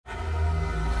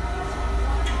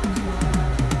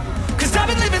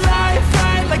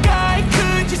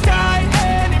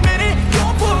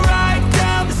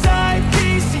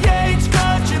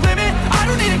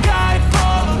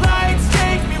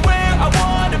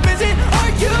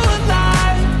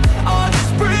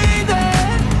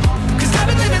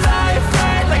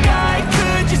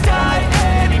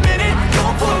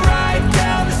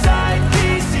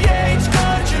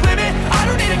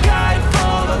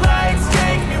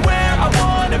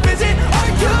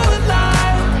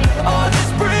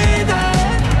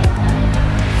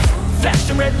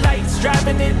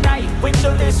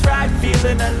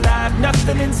feeling alive.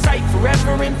 Nothing in sight,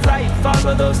 forever in flight.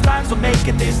 Follow those lines, we'll make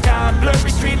it this time.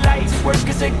 Blurry street lights, work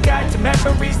as a guide to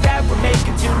memories that we're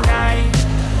making tonight.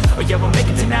 Oh yeah, we'll make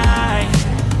it tonight.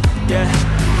 Yeah,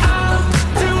 I'll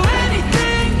do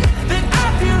anything that I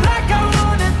feel like I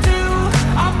wanna do.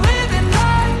 I'm living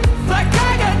life like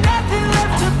I got nothing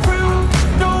left to prove.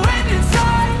 No end in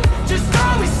sight, just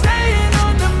always staying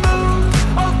on the move.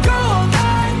 I'll go all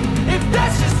night if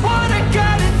that's just what I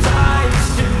got. Life's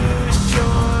too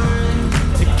short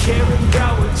to care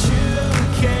about what you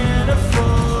can't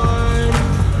afford.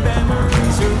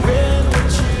 Memories are in what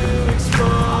you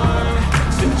explore.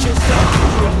 So just ask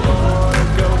for more,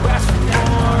 go ask for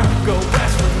more, go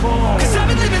ask for more. 'Cause I've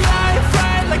been living life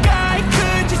right like I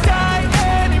could just die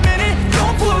any minute.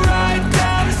 Going for a ride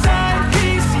down the side,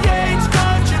 PCH,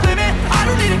 country limit. I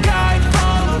don't need a guide,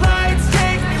 follow lights,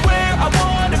 take me where I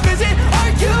wanna visit.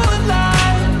 Are you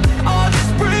alive? I'll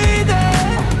just breathe in.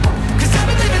 'Cause I've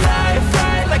been living life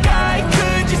right like I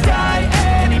could just die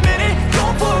any minute.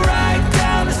 Going for a ride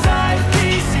down the side,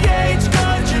 PCH,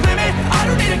 country limit. I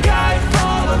don't need a guide,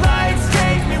 follow lights,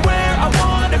 take me where I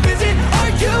wanna visit.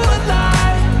 Are you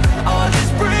alive? I'll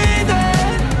just breathe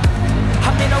in.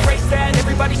 I'm in a race that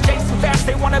everybody's chasing fast.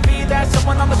 They wanna be that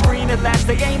someone on the screen at last.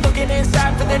 They ain't looking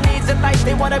inside for their needs in life.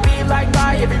 They wanna be like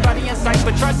by everybody in sight.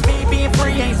 But trust me, being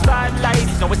free ain't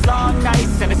spotlights. No, it's long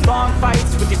nights and it's long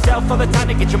fights with yourself all the time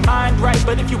to get your mind right.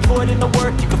 But if you put in the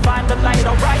work, you can find the light,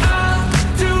 alright?